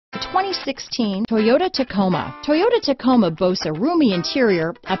2016 Toyota Tacoma. Toyota Tacoma boasts a roomy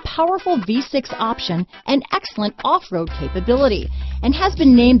interior, a powerful V6 option, and excellent off-road capability, and has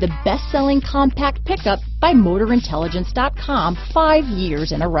been named the best-selling compact pickup by MotorIntelligence.com 5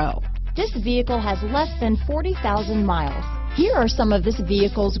 years in a row. This vehicle has less than 40,000 miles. Here are some of this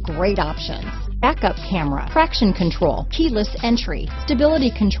vehicle's great options: backup camera, traction control, keyless entry, stability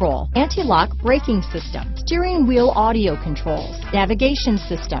control, anti-lock braking system, steering wheel audio controls, navigation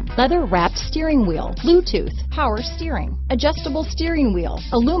system, leather-wrapped steering wheel, Bluetooth, power steering, adjustable steering wheel,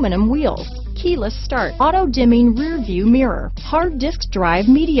 aluminum wheels, keyless start, auto-dimming rear view mirror, hard disk drive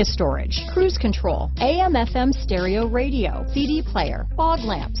media storage, cruise control, AM/FM stereo radio, CD player, fog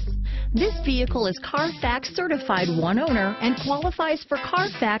lamps. This vehicle is Carfax certified one owner and qualifies for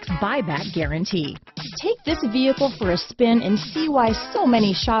Carfax buyback guarantee. Take this vehicle for a spin and see why so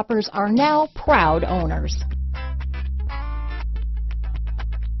many shoppers are now proud owners.